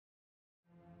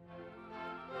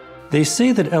They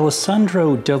say that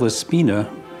Alessandro della Spina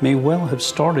may well have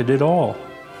started it all.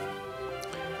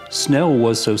 Snell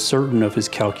was so certain of his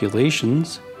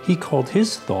calculations, he called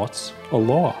his thoughts a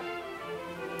law.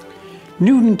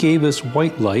 Newton gave us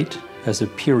white light as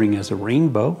appearing as a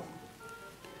rainbow.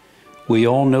 We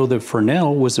all know that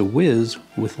Fresnel was a whiz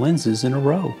with lenses in a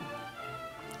row.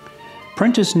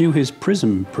 Prentice knew his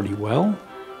prism pretty well,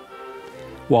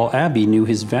 while Abbey knew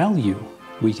his value,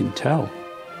 we can tell.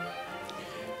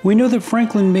 We know that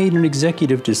Franklin made an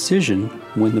executive decision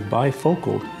when the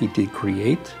bifocal he did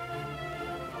create.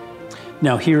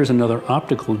 Now here's another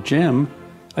optical gem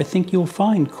I think you'll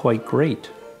find quite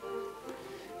great.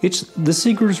 It's the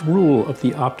Seeger's rule of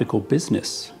the optical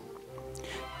business.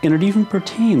 And it even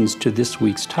pertains to this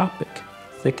week's topic,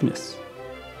 thickness.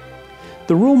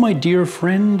 The rule, my dear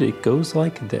friend, it goes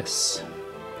like this.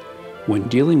 When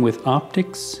dealing with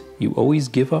optics, you always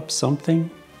give up something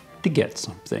to get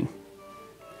something.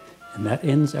 And that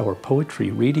ends our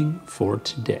poetry reading for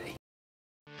today.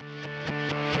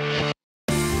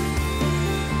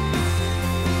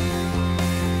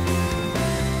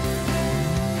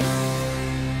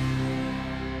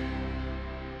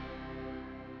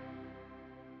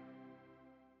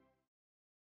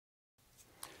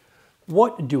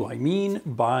 What do I mean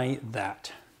by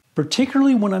that?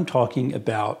 Particularly when I'm talking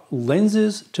about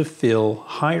lenses to fill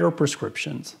higher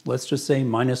prescriptions. Let's just say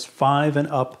 -5 and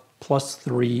up,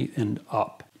 +3 and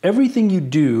up. Everything you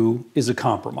do is a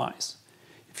compromise.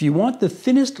 If you want the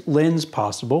thinnest lens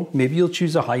possible, maybe you'll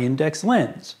choose a high index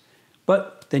lens.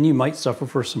 But then you might suffer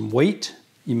for some weight.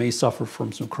 You may suffer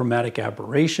from some chromatic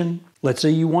aberration. Let's say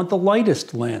you want the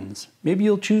lightest lens. Maybe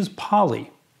you'll choose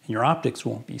poly and your optics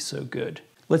won't be so good.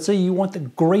 Let's say you want the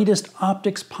greatest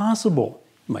optics possible.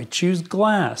 You might choose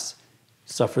glass,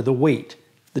 suffer the weight,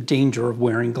 the danger of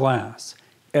wearing glass.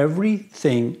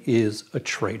 Everything is a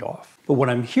trade-off. But what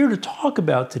I'm here to talk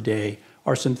about today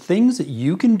are some things that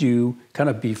you can do kind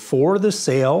of before the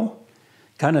sale,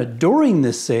 kind of during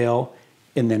the sale,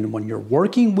 and then when you're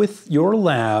working with your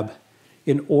lab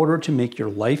in order to make your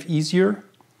life easier,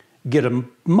 get a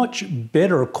much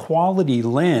better quality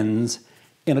lens,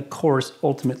 and of course,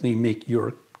 ultimately make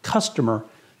your customer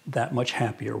that much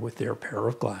happier with their pair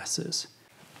of glasses.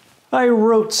 I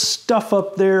wrote stuff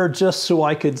up there just so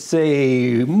I could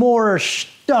say more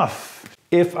stuff.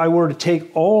 If I were to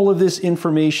take all of this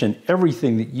information,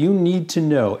 everything that you need to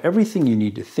know, everything you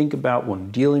need to think about when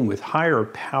dealing with higher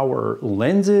power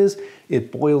lenses,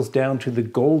 it boils down to the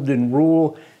golden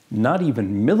rule. Not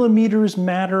even millimeters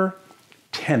matter,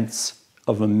 tenths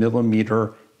of a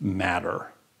millimeter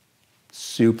matter.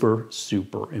 Super,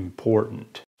 super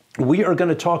important. We are going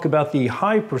to talk about the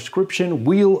high prescription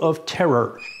wheel of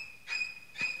terror.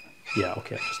 Yeah,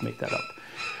 okay, I'll just make that up.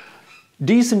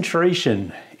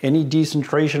 Decentration. Any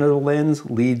decentration of the lens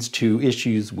leads to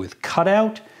issues with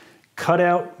cutout.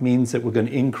 Cutout means that we're going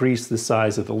to increase the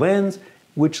size of the lens,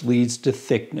 which leads to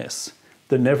thickness.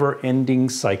 The never-ending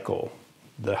cycle.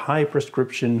 The high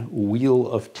prescription wheel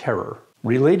of terror.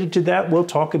 Related to that, we'll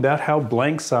talk about how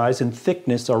blank size and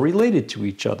thickness are related to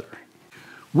each other.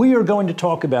 We are going to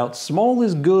talk about small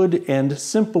is good and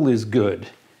simple is good.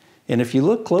 And if you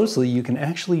look closely, you can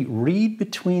actually read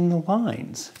between the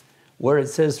lines where it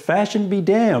says, fashion be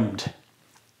damned.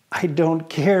 I don't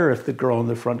care if the girl on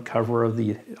the front cover of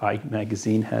the Eye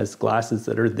magazine has glasses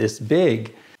that are this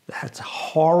big. That's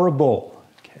horrible,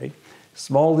 okay?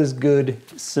 Small is good,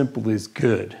 simple is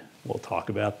good. We'll talk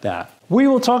about that. We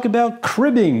will talk about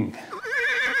cribbing.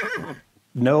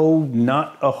 No,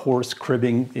 not a horse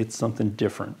cribbing. It's something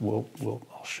different.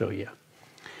 I'll show you.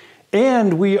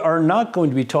 And we are not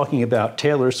going to be talking about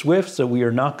Taylor Swift, so we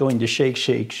are not going to shake,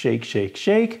 shake, shake, shake,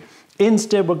 shake.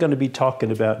 Instead, we're going to be talking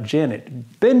about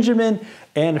Janet Benjamin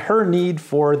and her need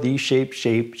for the shape,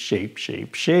 shape, shape,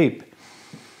 shape, shape.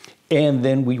 And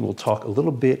then we will talk a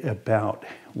little bit about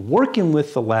working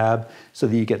with the lab so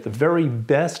that you get the very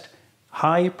best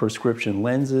high prescription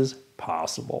lenses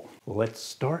possible. Let's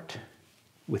start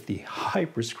with the high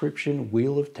prescription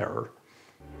wheel of terror.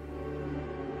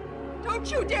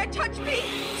 Don't you dare touch me!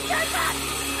 Stand back!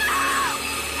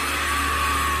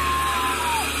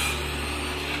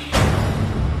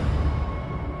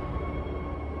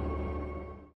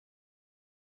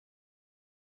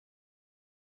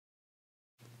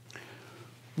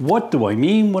 What do I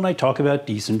mean when I talk about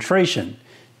decentration?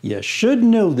 You should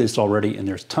know this already, and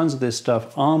there's tons of this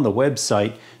stuff on the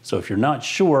website, so if you're not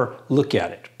sure, look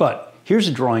at it. But here's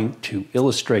a drawing to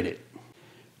illustrate it.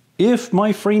 If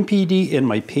my frame PD and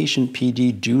my patient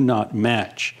PD do not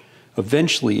match,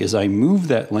 eventually as I move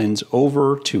that lens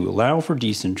over to allow for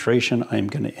decentration, I'm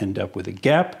going to end up with a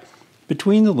gap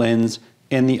between the lens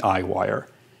and the eye wire.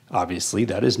 Obviously,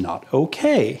 that is not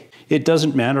okay. It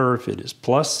doesn't matter if it is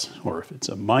plus or if it's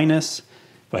a minus.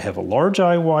 If I have a large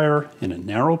eye wire and a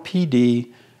narrow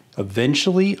PD,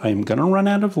 eventually I'm going to run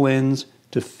out of lens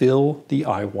to fill the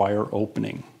eye wire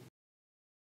opening.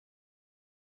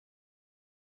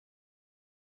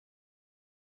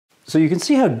 So you can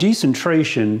see how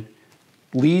decentration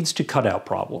leads to cutout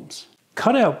problems.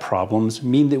 Cutout problems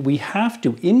mean that we have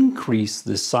to increase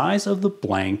the size of the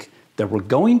blank that we're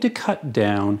going to cut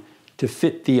down to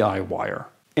fit the eye wire.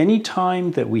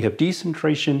 Anytime that we have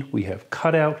decentration, we have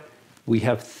cutout, we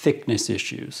have thickness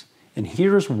issues. And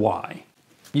here's why.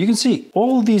 You can see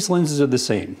all of these lenses are the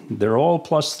same. They're all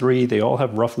 +3. They all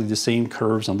have roughly the same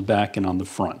curves on the back and on the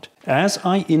front. As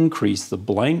I increase the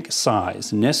blank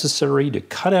size necessary to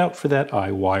cut out for that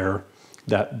eye wire,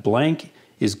 that blank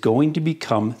is going to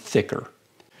become thicker.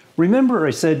 Remember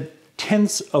I said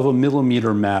tenths of a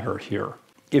millimeter matter here.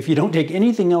 If you don't take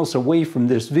anything else away from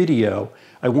this video,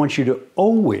 I want you to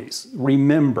always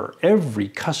remember every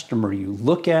customer you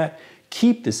look at,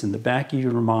 keep this in the back of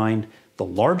your mind. The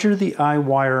larger the eye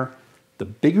wire, the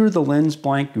bigger the lens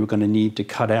blank you're going to need to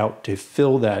cut out to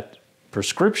fill that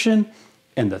prescription,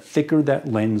 and the thicker that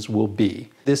lens will be.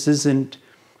 This isn't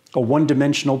a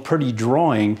one-dimensional pretty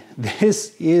drawing.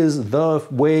 This is the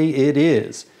way it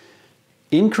is.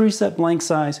 Increase that blank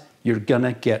size, you're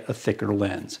gonna get a thicker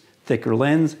lens. Thicker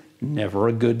lens, never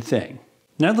a good thing.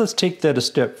 Now let's take that a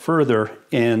step further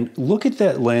and look at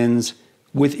that lens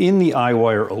within the eye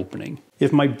wire opening.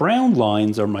 If my brown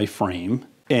lines are my frame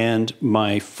and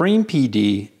my frame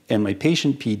PD and my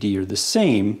patient PD are the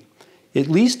same, at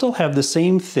least I'll have the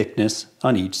same thickness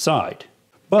on each side.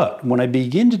 But when I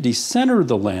begin to decenter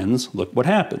the lens, look what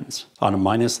happens. On a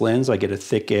minus lens, I get a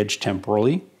thick edge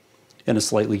temporally and a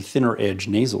slightly thinner edge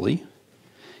nasally.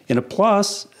 In a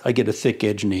plus, I get a thick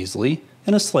edge nasally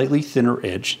and a slightly thinner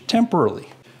edge temporally.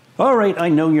 All right, I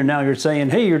know you're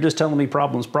saying, hey, you're just telling me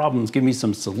problems, give me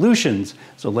some solutions.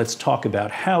 So let's talk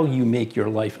about how you make your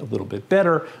life a little bit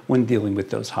better when dealing with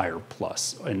those higher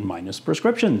plus and minus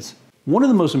prescriptions. One of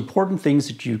the most important things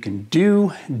that you can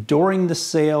do during the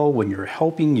sale when you're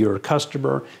helping your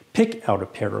customer pick out a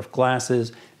pair of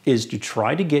glasses is to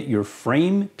try to get your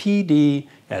frame PD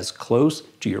as close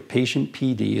to your patient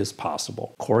PD as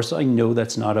possible. Of course, I know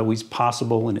that's not always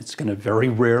possible and it's going to very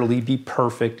rarely be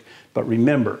perfect, but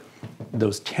remember,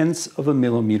 those tenths of a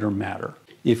millimeter matter.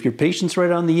 If your patient's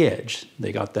right on the edge,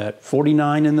 they got that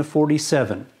 49 and the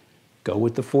 47, go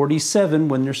with the 47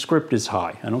 when their script is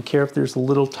high. I don't care if there's a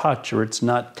little touch or it's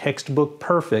not textbook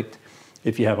perfect.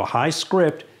 If you have a high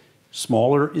script,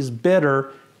 smaller is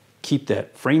better. Keep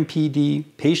that frame PD,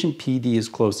 patient PD as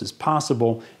close as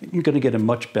possible. You're going to get a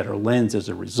much better lens as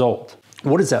a result.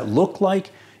 What does that look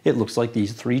like? It looks like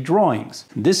these three drawings.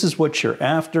 This is what you're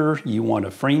after. You want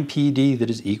a frame PD that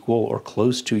is equal or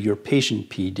close to your patient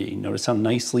PD. Notice how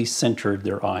nicely centered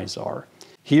their eyes are.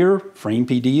 Here, frame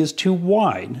PD is too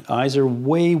wide. Eyes are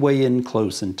way, way in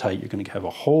close and tight. You're going to have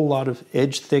a whole lot of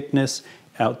edge thickness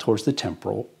out towards the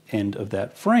temporal end of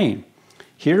that frame.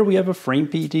 Here we have a frame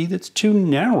PD that's too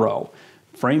narrow.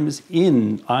 Frame is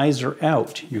in, eyes are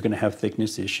out. You're going to have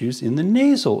thickness issues in the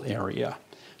nasal area.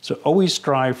 So always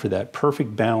strive for that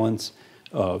perfect balance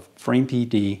of frame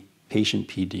PD, patient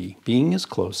PD, being as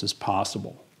close as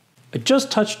possible. I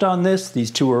just touched on this.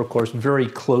 These two are, of course, very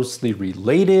closely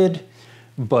related.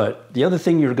 But the other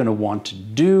thing you're going to want to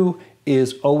do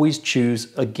is always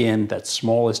choose, again, that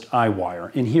smallest eye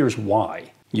wire. And here's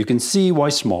why. You can see why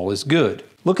small is good.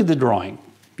 Look at the drawing.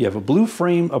 You have a blue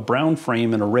frame, a brown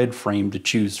frame, and a red frame to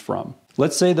choose from.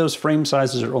 Let's say those frame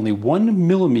sizes are only 1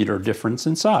 millimeter difference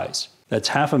in size. That's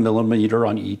 ½ millimeter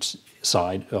on each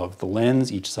side of the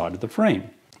lens, each side of the frame.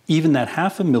 Even that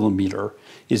 ½ millimeter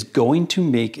is going to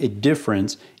make a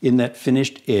difference in that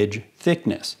finished edge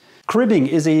thickness. Cribbing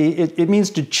is it means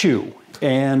to chew.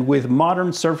 And with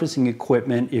modern surfacing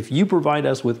equipment, if you provide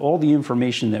us with all the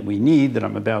information that we need that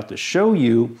I'm about to show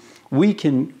you, we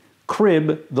can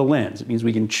crib the lens. It means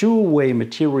we can chew away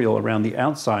material around the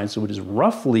outside so it is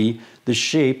roughly the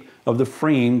shape of the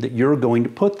frame that you're going to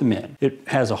put them in. It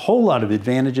has a whole lot of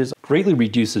advantages, greatly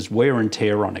reduces wear and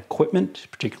tear on equipment,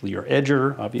 particularly your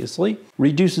edger, obviously,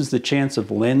 reduces the chance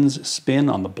of lens spin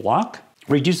on the block,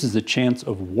 reduces the chance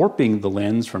of warping the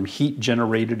lens from heat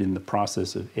generated in the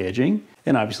process of edging,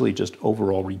 and obviously just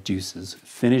overall reduces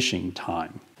finishing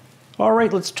time. All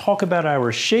right, let's talk about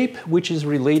our shape, which is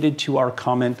related to our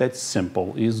comment that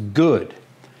simple is good.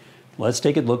 Let's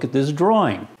take a look at this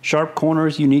drawing. Sharp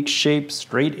corners, unique shapes,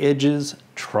 straight edges,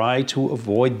 try to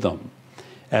avoid them.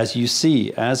 As you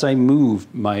see, as I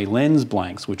move my lens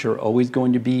blanks, which are always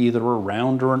going to be either a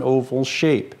round or an oval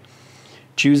shape,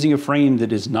 Choosing a frame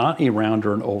that is not a round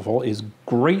or an oval is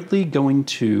greatly going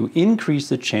to increase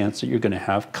the chance that you're going to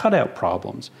have cutout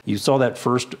problems. You saw that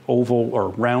first oval or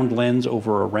round lens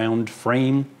over a round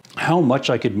frame, how much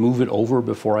I could move it over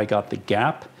before I got the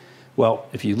gap. Well,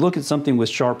 if you look at something with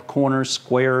sharp corners,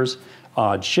 squares,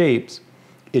 odd shapes,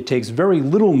 it takes very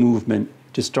little movement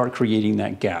to start creating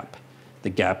that gap. The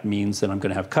gap means that I'm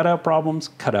going to have cutout problems.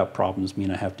 Cutout problems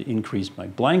mean I have to increase my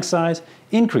blank size.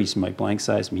 Increasing my blank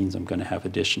size means I'm going to have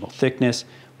additional thickness,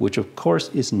 which of course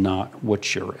is not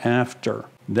what you're after.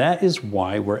 That is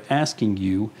why we're asking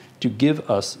you to give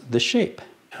us the shape.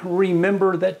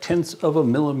 Remember that tenths of a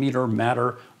millimeter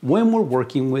matter when we're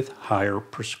working with higher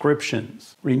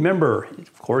prescriptions. Remember,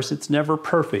 of course, it's never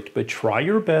perfect, but try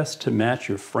your best to match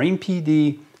your frame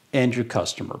PD and your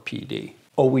customer PD.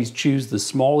 Always choose the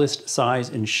smallest size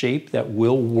and shape that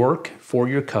will work for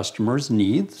your customer's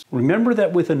needs. Remember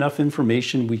that with enough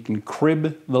information, we can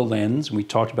crib the lens. We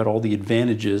talked about all the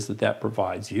advantages that that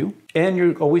provides you. And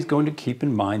you're always going to keep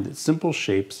in mind that simple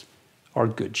shapes are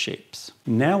good shapes.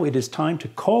 Now it is time to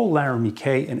call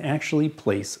Laramy-K and actually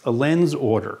place a lens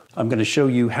order. I'm going to show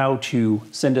you how to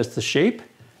send us the shape,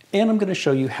 and I'm going to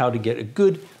show you how to get a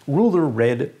good ruler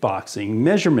red boxing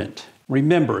measurement.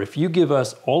 Remember, if you give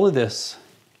us all of this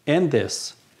and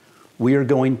this, we are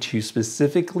going to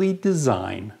specifically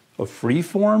design a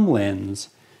freeform lens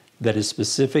that is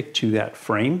specific to that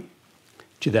frame,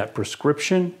 to that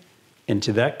prescription, and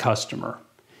to that customer.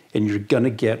 And you're going to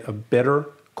get a better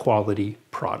quality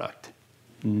product.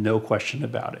 No question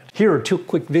about it. Here are 2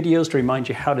 quick videos to remind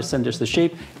you how to send us the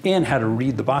shape and how to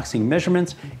read the boxing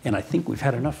measurements. And I think we've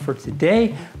had enough for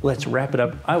today. Let's wrap it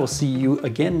up. I will see you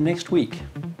again next week.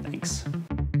 Thanks.